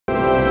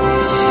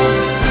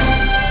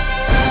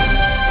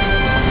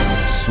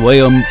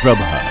Swayam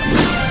Prabha.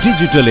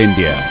 Digital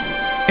India.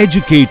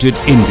 Educated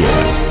India.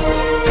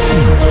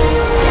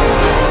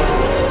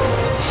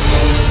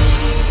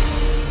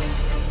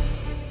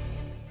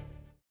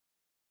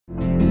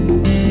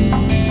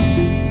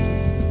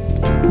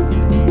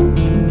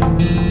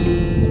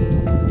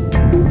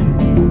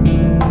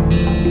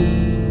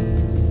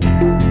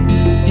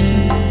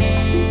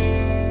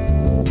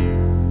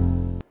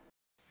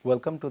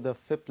 Welcome to the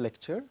fifth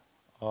lecture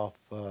of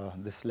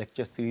this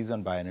lecture series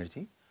on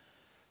bioenergy.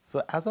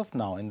 So, as of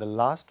now, in the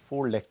last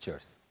 4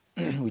 lectures,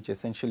 which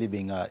essentially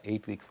being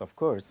 8 weeks of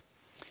course,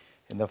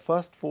 in the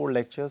first 4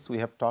 lectures we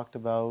have talked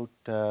about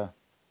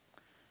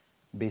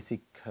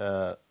basic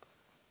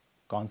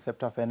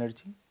concept of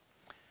energy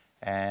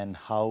and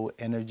how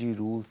energy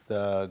rules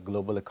the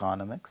global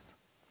economics.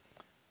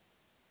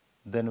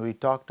 Then we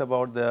talked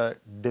about the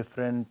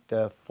different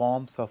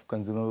forms of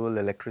consumable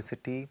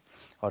electricity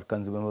or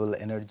consumable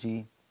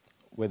energy,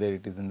 whether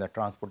it is in the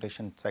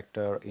transportation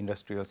sector,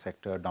 industrial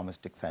sector,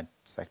 domestic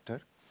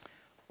sector.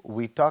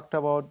 We talked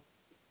about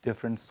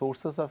different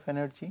sources of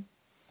energy.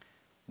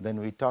 Then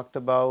we talked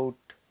about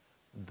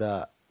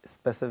the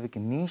specific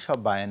niche of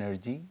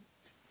bioenergy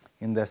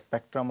in the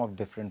spectrum of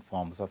different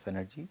forms of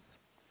energies.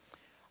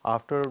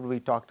 After we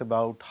talked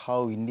about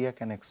how India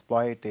can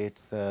exploit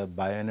its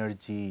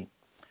bioenergy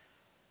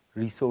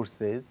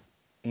resources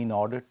in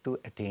order to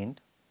attain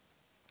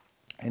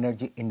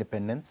energy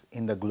independence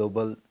in the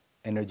global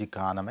energy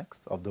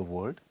economics of the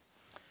world.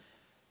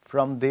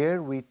 From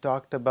there we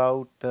talked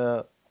about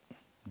the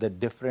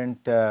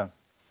different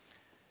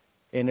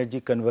energy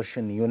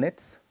conversion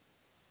units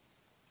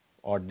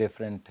or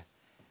different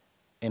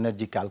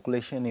energy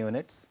calculation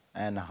units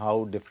and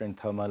how different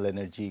thermal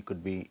energy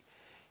could be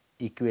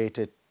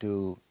equated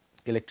to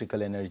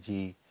electrical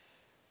energy.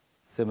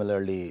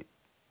 Similarly,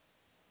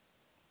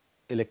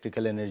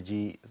 electrical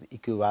energy is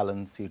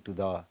equivalency to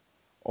the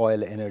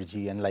oil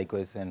energy and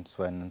likewise and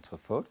so on and so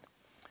forth.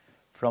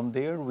 From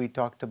there we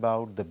talked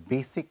about the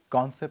basic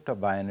concept of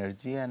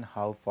bioenergy and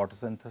how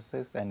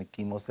photosynthesis and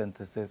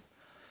chemosynthesis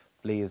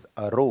plays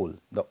a role,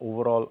 the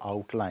overall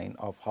outline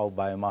of how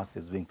biomass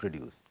is being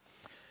produced.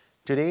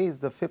 Today is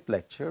the 5th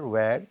lecture,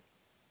 where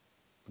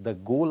the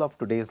goal of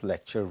today's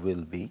lecture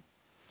will be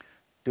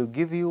to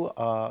give you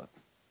a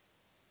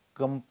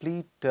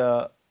complete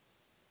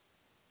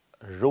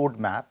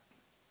roadmap,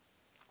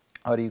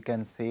 or you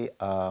can say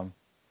a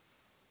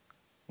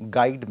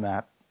guide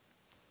map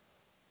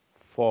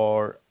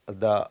for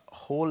the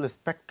whole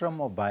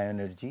spectrum of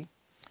bioenergy,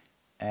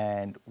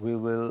 and we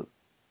will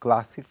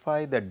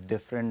classify the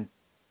different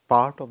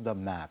part of the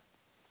map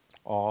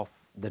of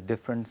the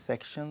different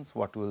sections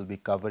what we will be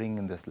covering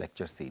in this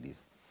lecture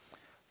series.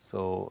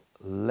 So,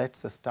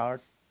 let us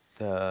start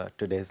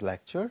today's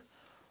lecture,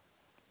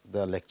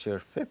 the lecture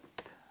 5th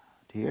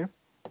here.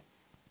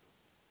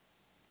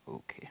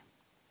 Okay.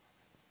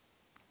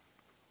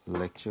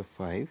 Lecture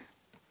 5.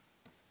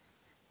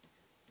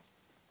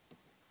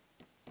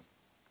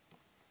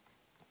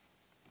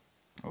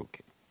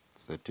 Okay.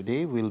 So,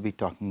 today we will be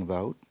talking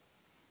about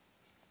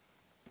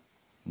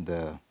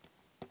the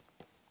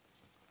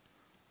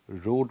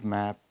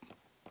roadmap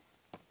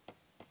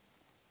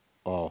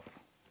of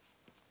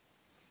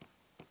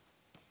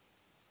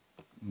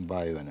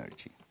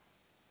bioenergy.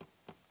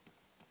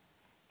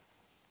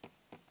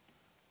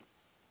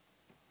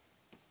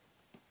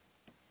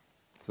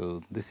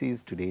 So, this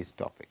is today's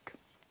topic,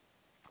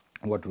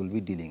 what we will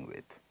be dealing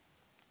with.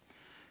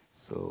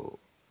 So,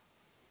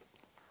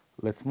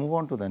 let us move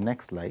on to the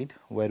next slide,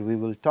 where we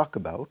will talk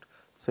about.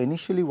 So,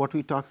 initially what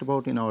we talked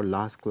about in our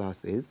last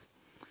class is,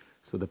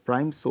 so the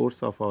prime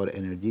source of our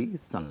energy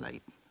is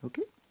sunlight.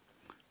 Okay?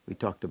 We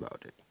talked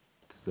about it.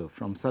 So,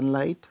 from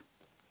sunlight,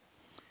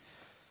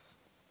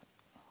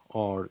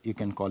 or you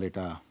can call it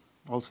a,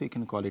 also you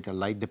can call it a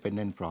light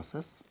dependent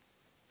process.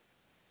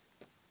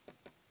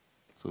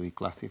 So, we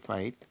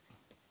classified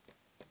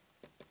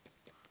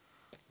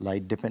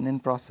light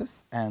dependent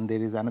process, and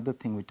there is another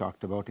thing we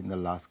talked about in the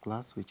last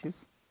class, which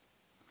is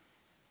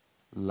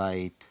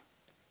light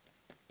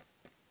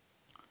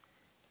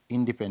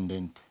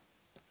independent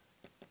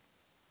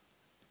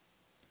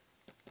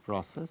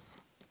process.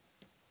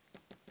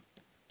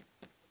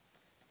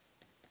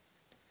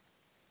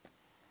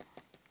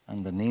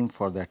 And the name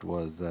for that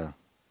was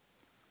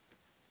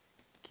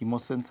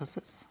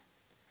chemosynthesis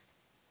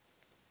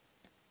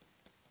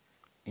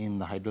in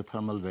the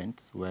hydrothermal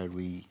vents, where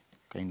we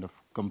kind of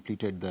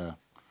completed the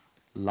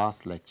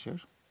last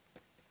lecture,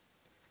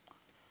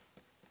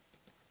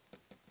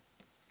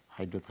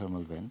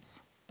 hydrothermal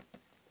vents,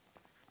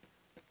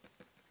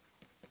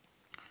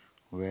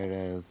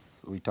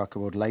 whereas we talk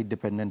about light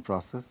dependent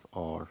process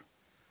or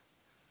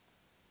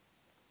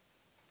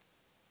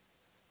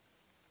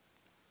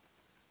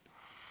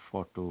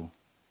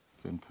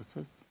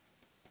photosynthesis,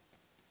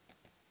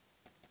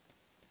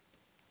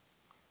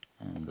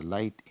 and the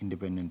light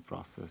independent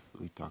process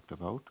we talked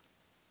about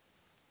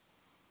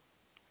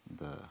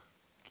the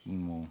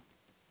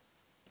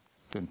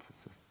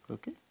chemosynthesis.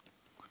 Okay.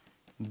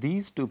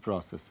 These two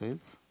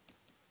processes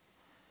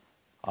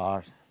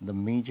are the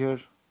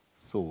major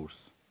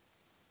source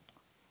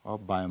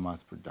of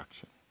biomass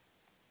production.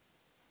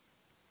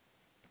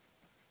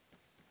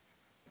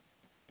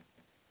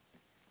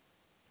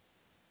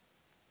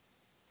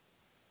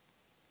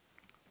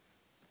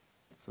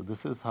 So,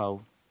 this is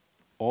how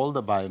all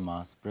the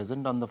biomass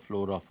present on the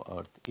floor of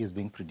earth is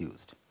being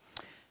produced.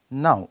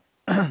 Now,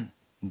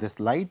 this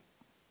light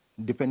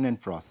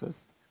dependent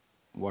process,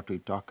 what we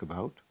talk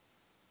about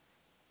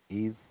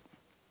is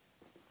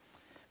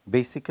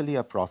basically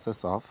a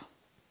process of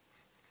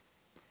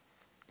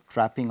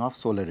trapping of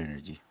solar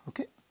energy.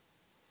 Okay.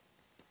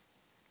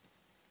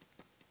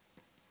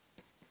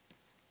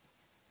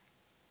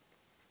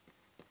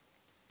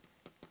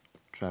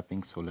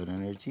 Trapping solar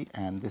energy,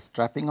 and this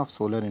trapping of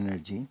solar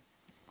energy,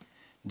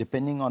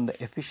 depending on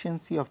the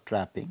efficiency of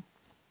trapping,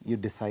 you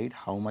decide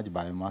how much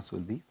biomass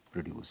will be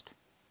produced.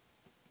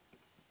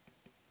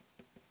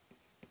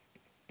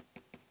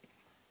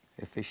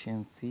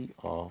 Efficiency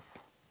of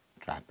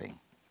trapping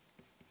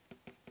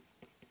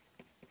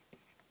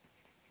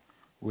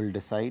will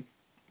decide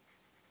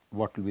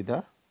what will be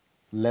the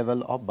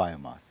level of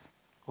biomass.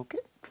 Okay.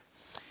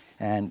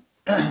 And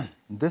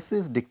this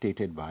is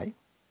dictated by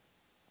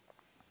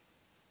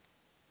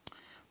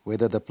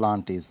whether the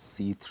plant is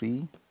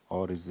C3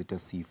 or is it a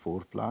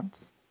C4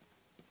 plants,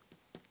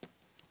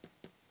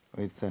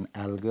 or it's an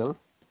algal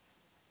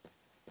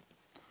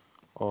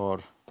or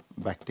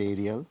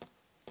bacterial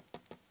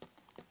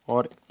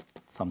or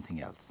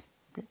something else.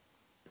 Okay.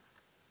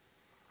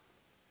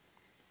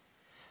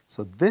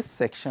 So, this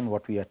section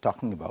what we are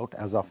talking about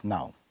as of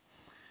now.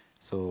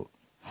 So,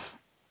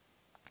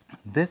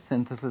 this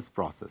synthesis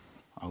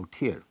process out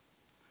here,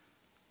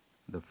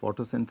 the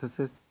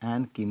photosynthesis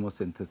and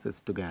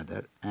chemosynthesis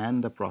together,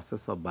 and the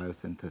process of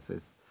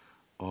biosynthesis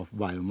of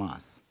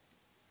biomass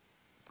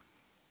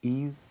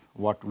is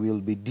what we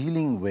will be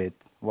dealing with,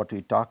 what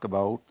we talk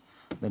about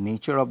the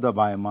nature of the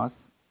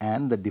biomass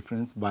and the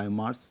different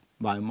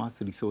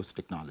biomass resource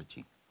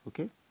technology.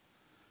 Okay.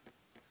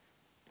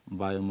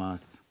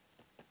 Biomass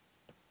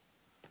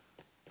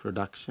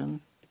production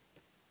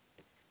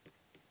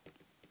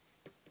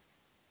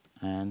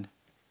and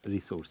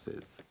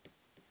resources.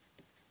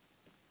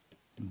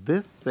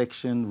 This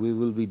section we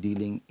will be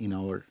dealing in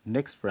our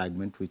next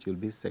fragment, which will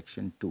be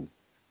section 2.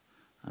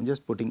 I am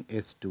just putting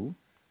S2.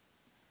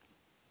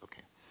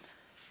 Okay.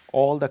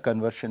 All the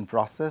conversion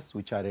process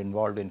which are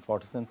involved in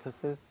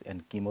photosynthesis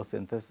and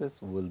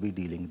chemosynthesis will be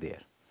dealing there.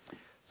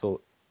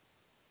 So,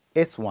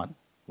 S1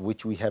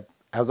 which we have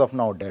as of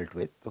now dealt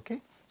with.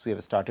 Okay. So, we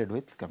have started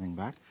with, coming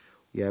back,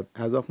 we have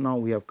as of now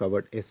we have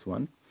covered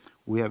S1.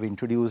 We have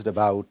introduced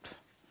about,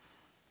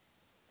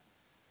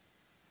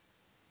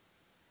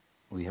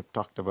 we have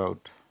talked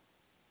about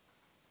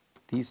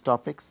these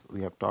topics.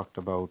 We have talked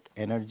about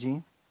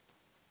energy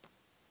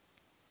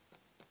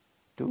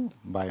to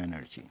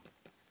bioenergy.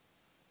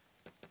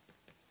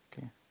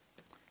 Okay.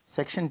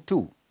 Section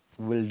 2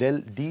 will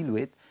deal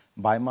with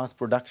biomass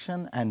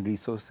production and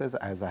resources,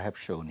 as I have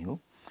shown you,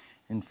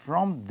 and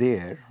from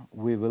there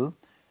we will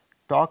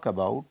talk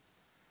about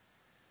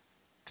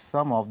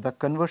some of the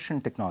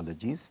conversion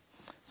technologies.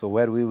 So,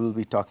 where we will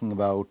be talking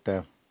about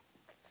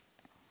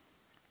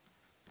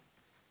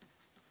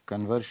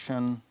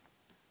conversion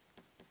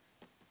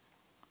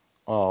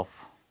of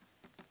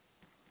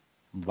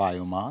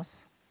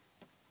biomass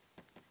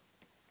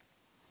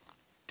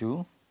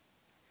to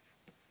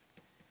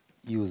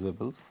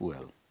usable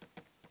fuel.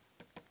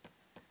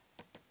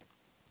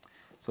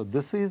 So,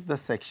 this is the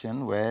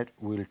section where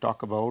we will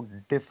talk about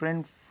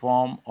different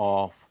form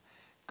of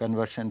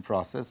conversion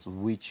process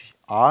which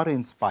are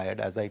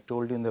inspired, as I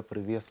told you in the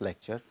previous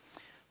lecture.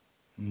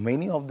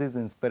 Many of these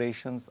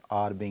inspirations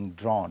are being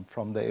drawn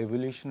from the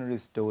evolutionary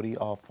story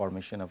of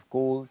formation of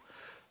coal,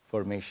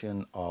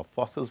 formation of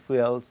fossil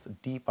fuels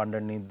deep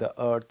underneath the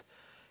earth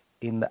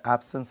in the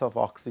absence of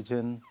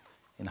oxygen,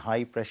 in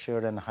high pressure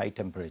and high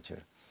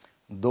temperature.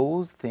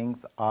 Those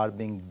things are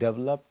being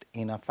developed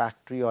in a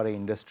factory or an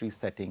industry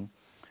setting.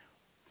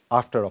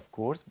 After, of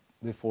course,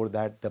 before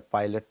that the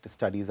pilot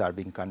studies are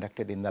being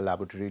conducted in the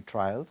laboratory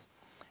trials,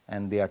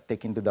 and they are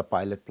taken to the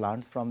pilot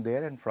plants from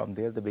there, and from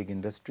there the big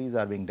industries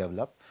are being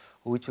developed,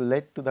 which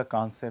led to the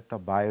concept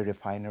of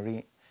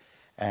biorefinery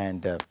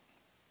and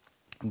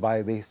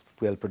bio-based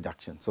fuel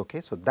productions.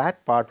 Okay. So,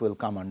 that part will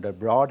come under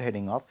broad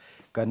heading of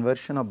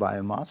conversion of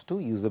biomass to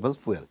usable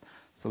fuel.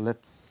 So, let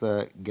us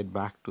get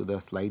back to the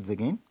slides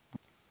again.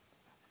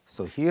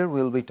 So, here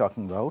we will be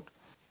talking about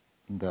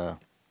the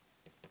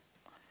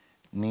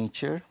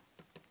nature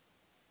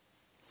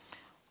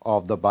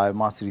of the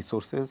biomass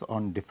resources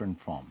on different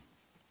form.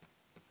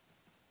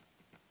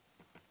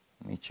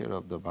 Nature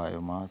of the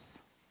biomass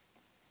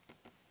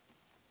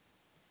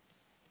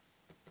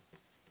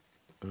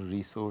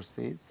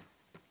resources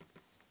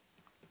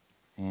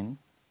in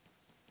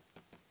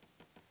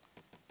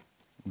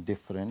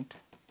different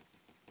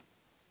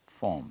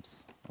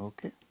forms.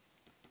 Okay.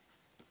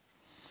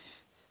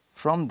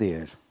 From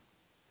there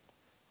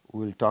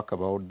we will talk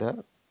about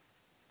the,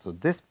 so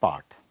this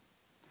part,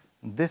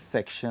 this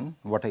section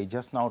what I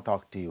just now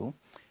talked to you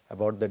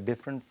about the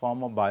different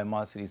form of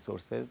biomass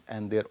resources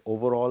and their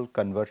overall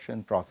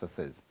conversion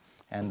processes,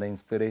 and the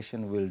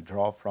inspiration we will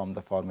draw from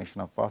the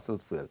formation of fossil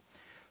fuel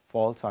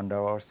falls under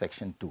our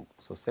section 2.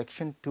 So,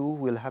 section 2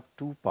 will have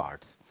two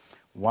parts.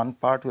 One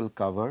part will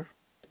cover,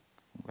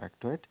 back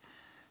to it.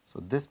 So,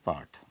 this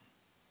part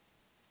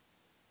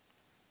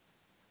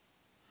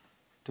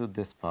to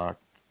this part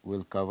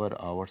will cover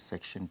our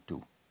section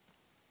 2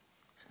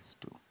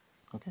 S2.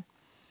 Okay.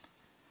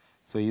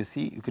 So, you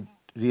see you could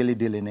really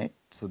delineate.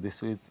 So,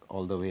 this is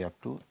all the way up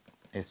to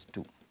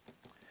S2.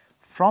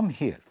 From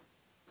here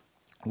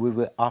we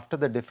will, after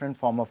the different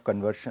form of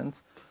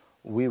conversions,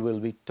 we will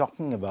be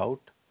talking about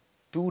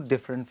two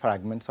different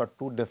fragments or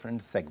two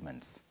different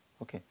segments.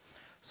 Okay.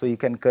 So, you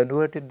can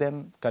convert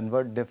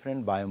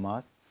different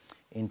biomass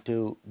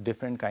into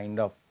different kind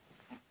of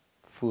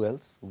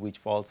fuels which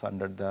falls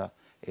under the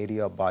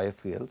area of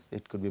biofuels.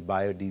 It could be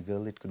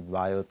biodiesel, it could be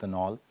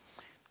bioethanol,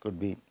 it could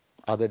be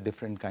other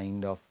different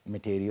kind of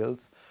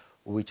materials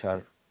which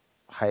are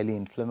highly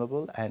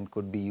inflammable and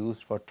could be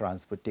used for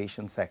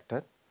transportation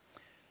sector,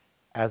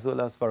 as well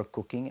as for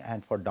cooking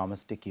and for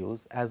domestic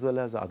use, as well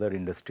as other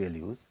industrial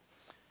use.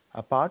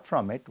 Apart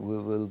from it, we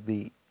will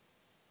be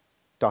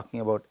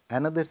talking about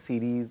another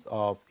series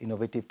of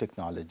innovative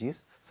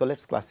technologies. So, let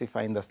us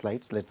classify in the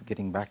slides. Let us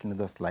getting back into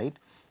the slide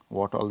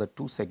what all the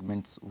two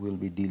segments will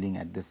be dealing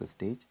at this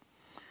stage.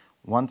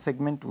 One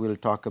segment we will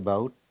talk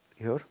about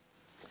here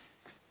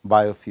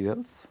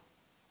biofuels,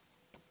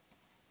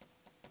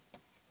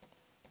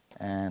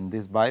 and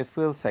this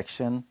biofuel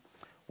section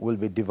will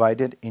be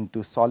divided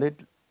into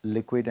solid,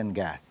 liquid and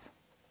gas.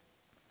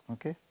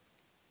 Okay.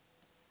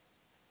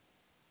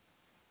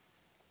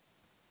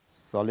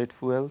 Solid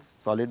fuels,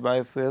 solid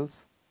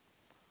biofuels,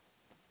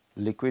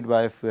 liquid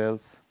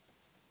biofuels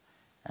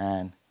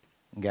and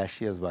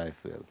gaseous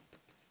biofuel.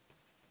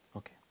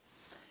 Okay.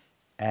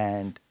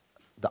 And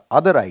the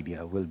other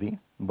idea will be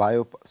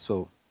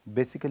so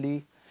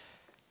basically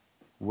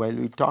while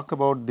we talk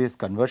about this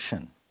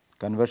conversion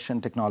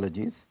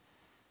technologies,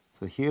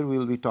 so here we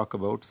will be talk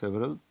about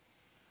several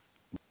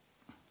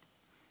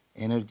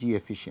energy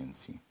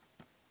efficiency,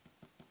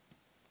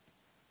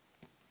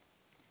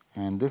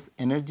 and this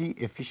energy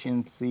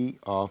efficiency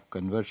of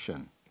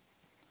conversion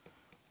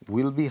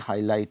will be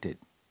highlighted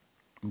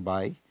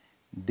by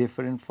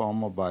different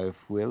form of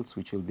biofuels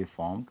which will be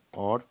formed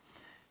or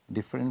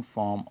different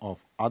form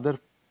of other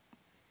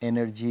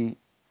energy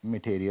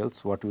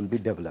materials what we will be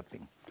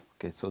developing.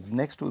 Okay, so,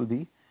 next will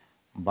be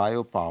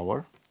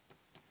biopower,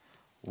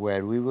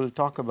 where we will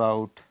talk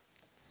about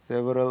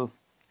several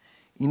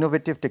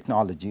innovative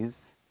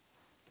technologies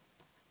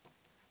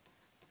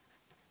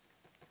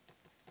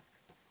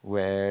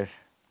which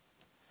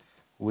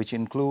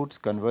includes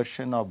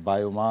conversion of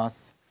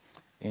biomass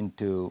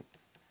into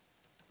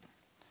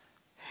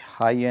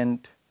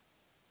high-end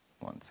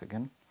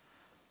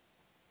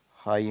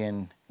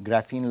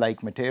graphene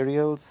like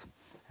materials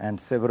and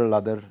several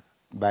other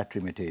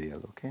battery material.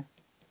 Okay.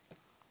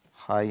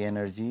 High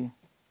energy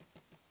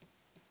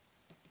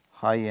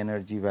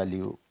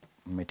value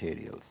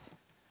materials.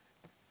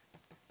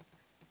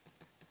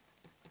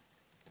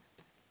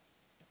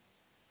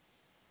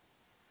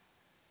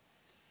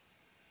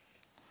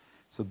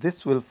 So,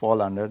 this will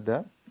fall under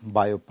the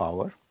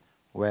biopower,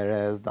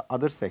 whereas the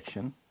other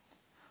section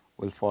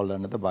will fall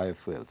under the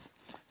biofuels.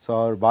 So,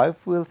 our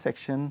biofuel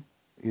section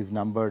is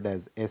numbered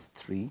as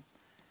S3,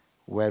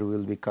 where we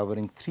will be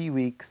covering 3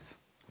 weeks,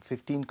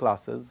 15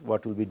 classes,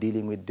 what will be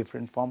dealing with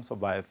different forms of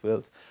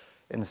biofuels,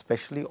 and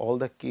especially all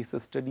the case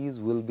studies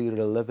will be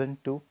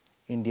relevant to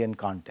Indian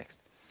context,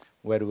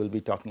 where we will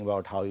be talking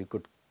about how you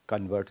could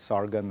convert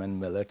sorghum and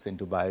millets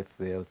into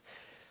biofuels,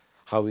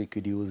 how we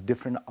could use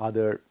different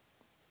other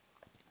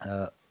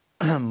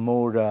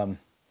more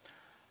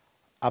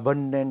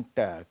abundant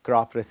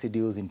crop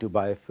residues into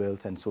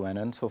biofuels and so on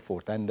and so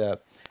forth, and the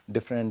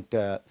different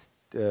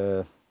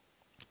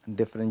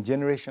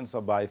generations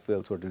of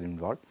biofuels what will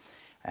involve.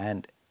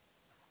 And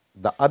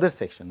the other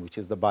section, which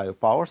is the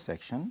biopower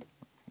section,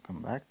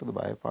 come back to the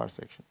biopower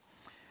section.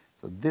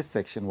 So, this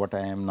section what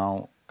I am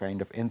now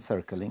kind of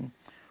encircling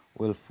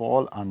will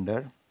fall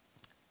under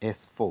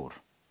S4,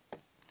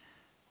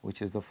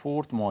 which is the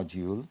fourth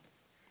module,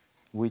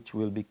 which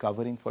we will be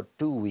covering for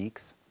 2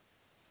 weeks,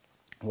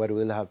 where we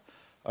will have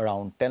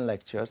around 10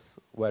 lectures,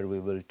 where we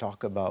will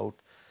talk about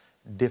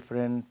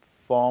different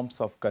forms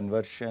of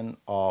conversion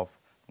of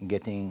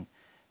getting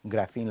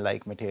graphene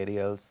like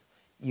materials,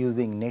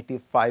 using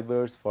native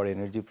fibers for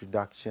energy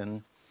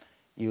production,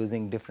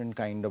 using different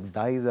kind of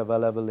dyes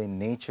available in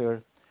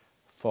nature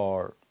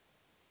for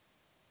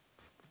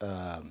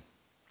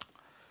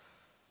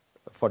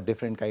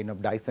different kind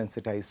of dye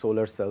sensitized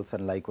solar cells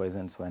and likewise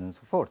and so on and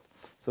so forth.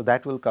 So,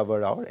 that will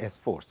cover our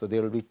S4. So,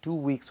 there will be 2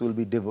 weeks we will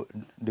be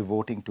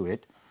devoting to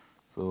it.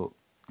 So,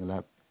 we will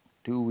have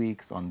 2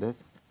 weeks on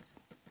this,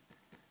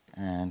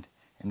 and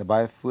in the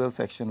biofuel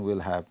section we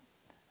will have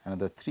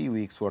another 3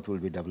 weeks what we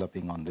will be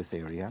developing on this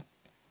area.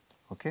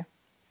 Okay.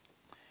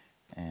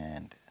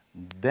 And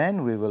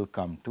then we will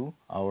come to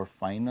our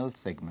final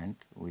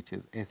segment, which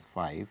is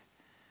S5,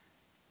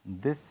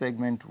 this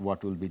segment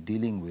what we will be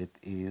dealing with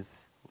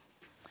is,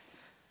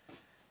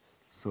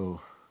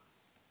 so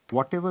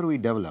whatever we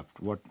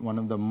developed, one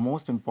of the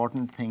most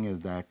important thing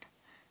is that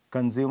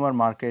consumer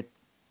market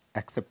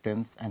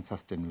acceptance and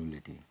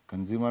sustainability.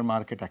 Consumer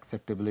market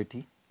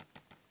acceptability,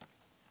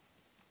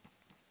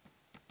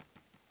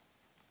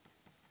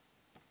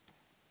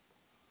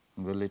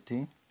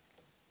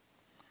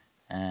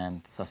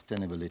 and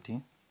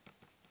sustainability.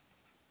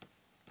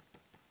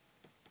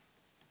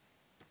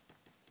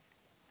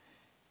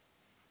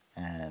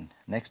 And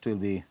next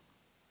we'll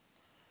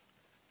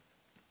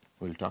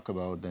talk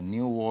about the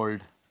new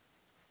world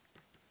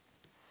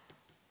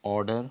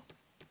order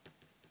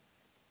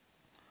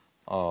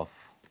of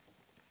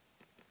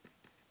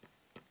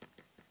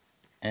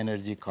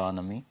energy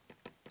economy,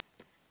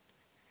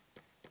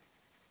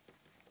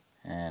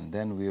 and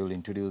then we will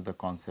introduce the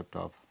concept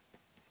of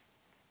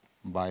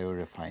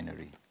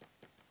biorefinery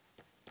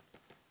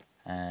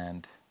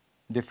and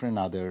different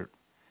other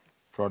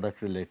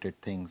product related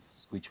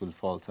things which will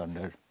falls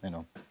under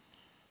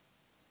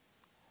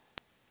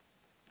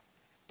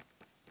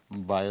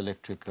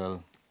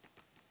bioelectrical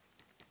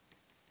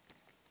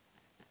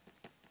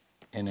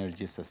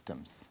energy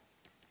systems.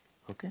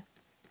 Okay.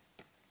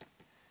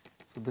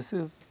 So this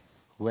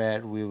is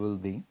where we will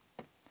be.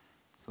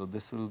 So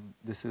this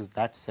is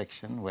that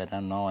section where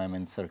now I am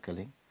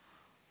encircling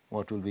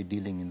what will be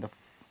dealing in the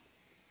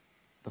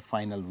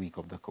final week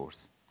of the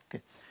course.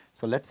 Okay.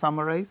 So let's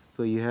summarize.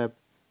 So you have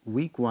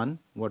week 1,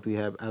 what we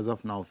have as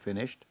of now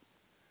finished,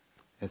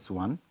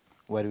 S1,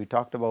 where we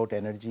talked about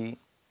energy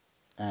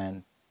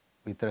and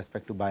with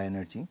respect to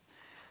bioenergy.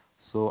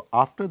 So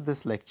after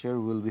this lecture,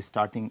 we will be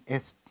starting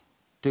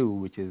S2,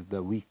 which is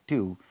the week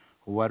 2,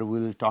 where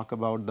we will talk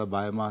about the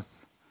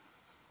biomass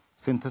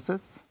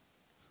synthesis.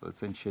 So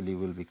essentially,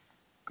 we will be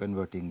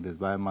converting this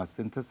biomass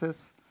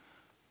synthesis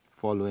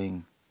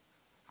following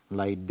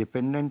light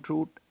dependent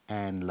route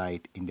and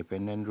light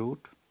independent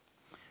route.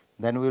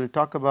 Then we will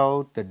talk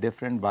about the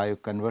different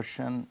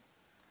bioconversion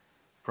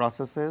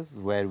processes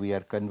where we are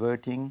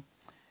converting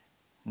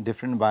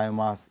different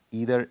biomass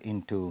either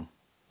into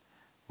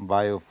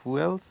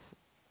biofuels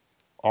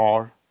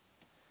or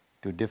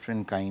to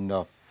different kind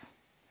of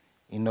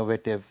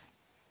innovative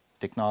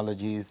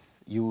technologies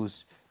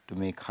used to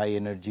make high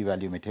energy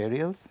value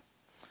materials.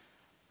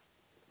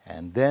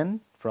 And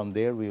then from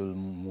there we will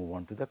move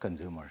on to the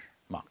consumer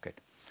market.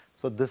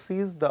 So this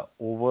is the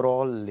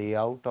overall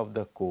layout of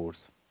the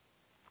course,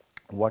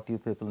 what you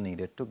people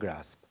needed to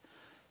grasp.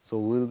 So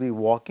we will be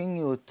walking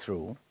you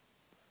through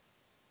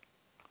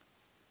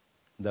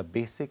the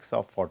basics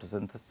of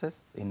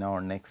photosynthesis in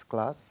our next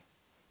class,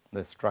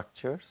 the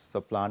structure,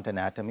 so plant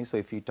anatomy. So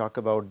if you talk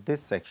about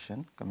this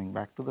section, coming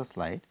back to the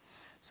slide,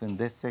 so in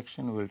this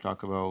section we will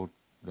talk about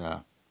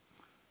the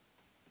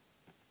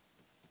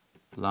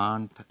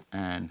plant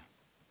and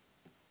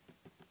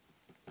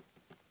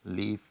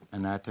leaf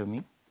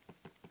anatomy.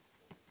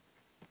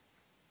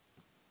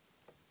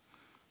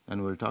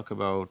 Then we will talk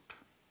about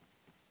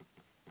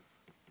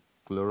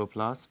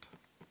chloroplast,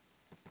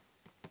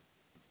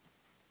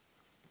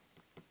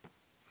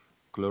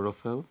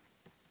 chlorophyll,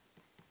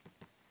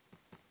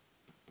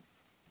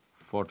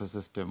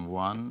 photosystem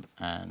 1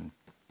 and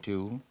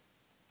 2.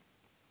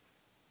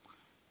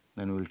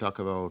 Then we will talk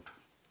about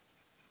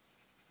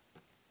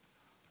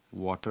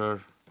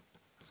water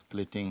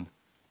splitting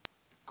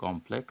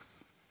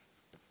complex,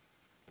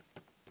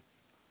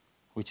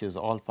 which is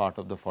all part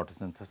of the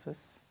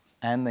photosynthesis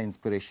and the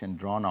inspiration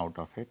drawn out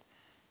of it.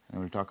 And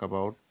we will talk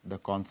about the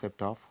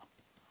concept of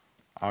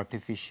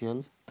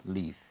artificial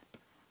leaf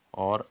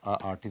or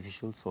a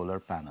artificial solar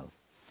panel.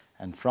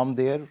 And from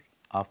there,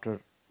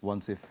 after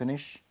once we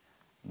finish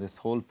this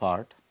whole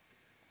part,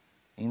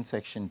 in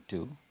section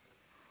 2,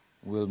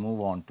 we will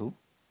move on to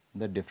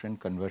the different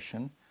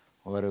conversion,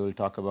 where we will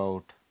talk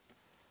about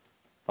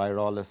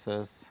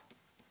pyrolysis,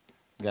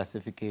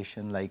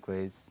 gasification.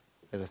 Likewise,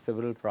 there are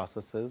several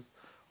processes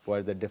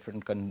where the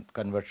different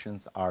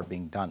conversions are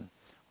being done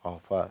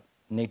of a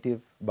native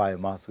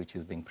biomass which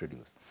is being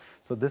produced.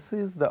 So this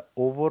is the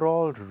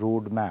overall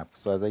roadmap.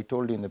 So as I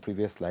told you in the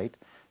previous slide,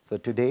 so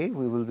today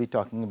we will be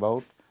talking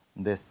about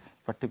this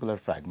particular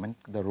fragment,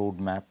 the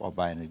roadmap of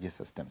bioenergy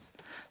systems.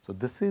 So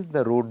this is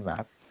the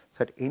roadmap.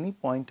 So at any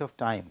point of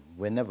time,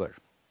 whenever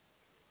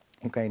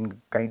you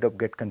kind of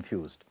get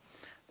confused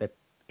that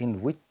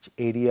in which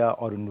area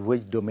or in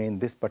which domain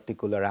this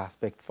particular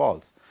aspect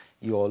falls,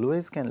 you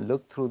always can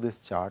look through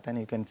this chart and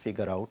you can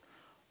figure out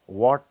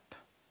what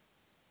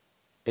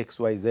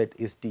XYZ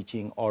is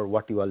teaching or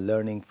what you are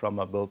learning from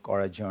a book or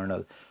a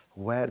journal,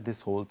 where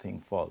this whole thing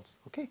falls.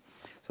 Okay.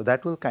 So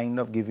that will kind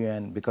of give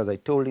you because I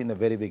told you in the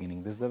very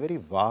beginning, this is a very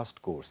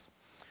vast course.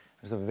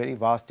 It's a very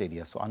vast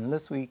area. So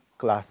unless we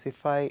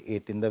classify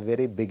it in the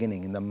very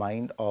beginning in the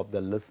mind of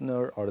the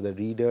listener or the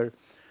reader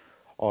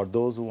or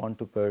those who want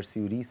to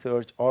pursue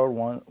research or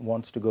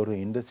wants to go to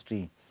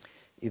industry,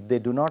 if they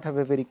do not have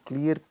a very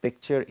clear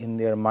picture in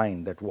their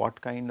mind that what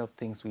kind of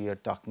things we are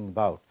talking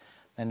about,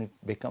 then it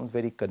becomes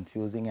very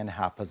confusing and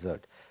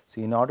haphazard.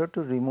 So in order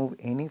to remove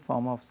any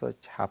form of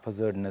such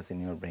haphazardness in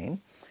your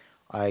brain,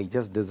 I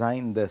just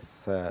designed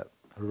this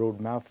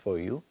roadmap for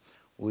you,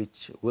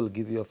 which will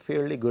give you a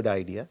fairly good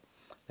idea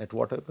that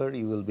whatever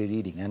you will be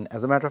reading, and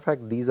as a matter of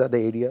fact, these are the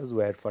areas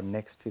where for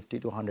next 50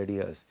 to 100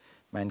 years,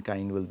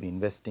 mankind will be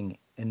investing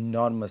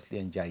enormously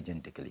and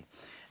gigantically.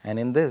 And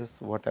in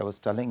this, what I was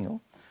telling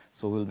you,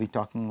 so we'll be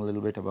talking a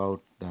little bit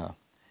about the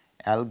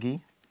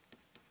algae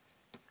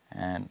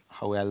and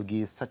how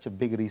algae is such a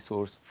big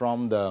resource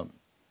from the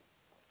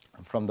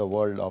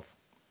world of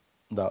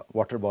the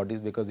water bodies,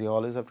 because you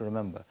always have to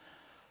remember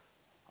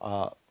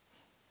a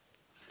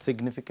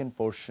significant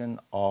portion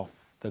of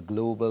the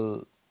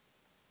global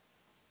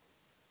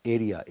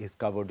area is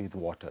covered with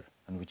water,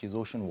 and which is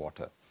ocean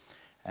water,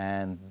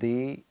 and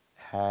they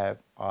have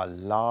a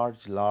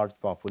large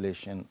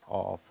population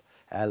of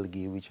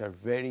algae which are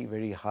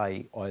very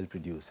high oil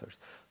producers.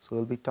 So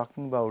we'll be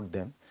talking about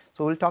them.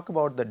 So we'll talk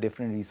about the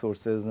different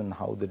resources and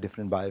how the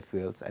different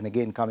biofuels, and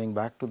again coming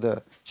back to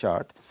the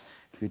chart,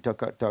 if you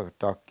talk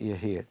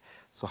here,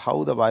 so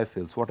how the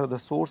biofuels, what are the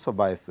source of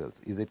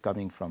biofuels? Is it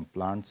coming from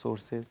plant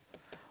sources,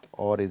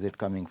 or is it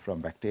coming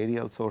from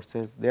bacterial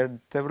sources? There are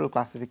several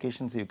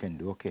classifications you can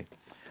do, okay,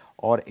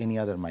 or any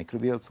other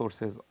microbial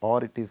sources,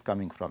 or it is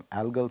coming from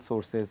algal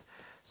sources.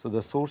 So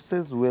the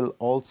sources will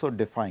also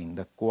define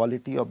the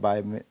quality of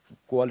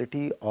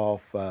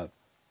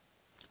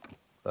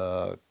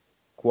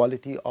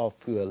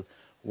fuel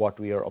what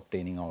we are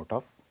obtaining out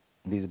of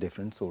these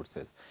different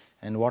sources,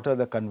 and what are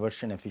the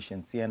conversion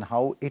efficiency, and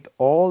how it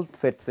all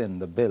fits in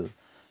the bill.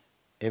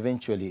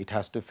 Eventually it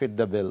has to fit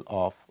the bill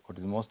of what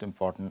is most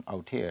important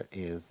out here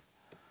is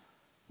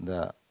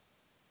the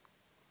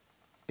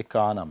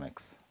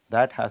economics.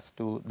 That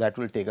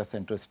will take a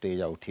center stage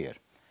out here,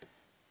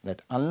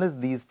 that unless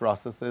these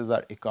processes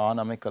are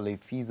economically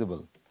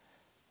feasible,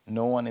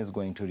 no one is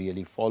going to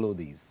really follow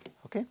these.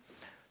 Okay,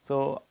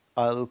 so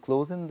I'll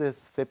close in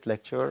this fifth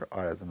lecture,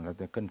 or as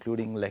the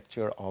concluding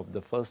lecture of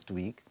the first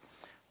week,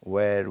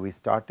 where we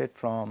started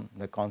from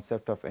the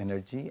concept of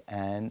energy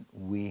and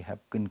we have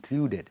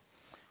concluded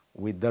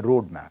with the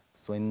roadmap.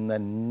 So in the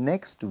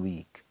next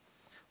week,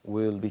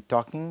 we will be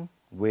talking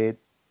with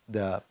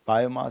the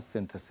biomass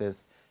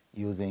synthesis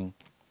using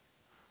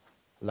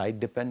light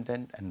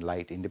dependent and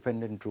light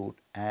independent route,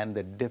 and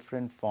the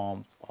different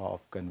forms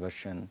of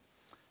conversion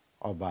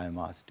of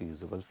biomass to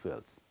usable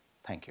fuels.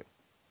 Thank you.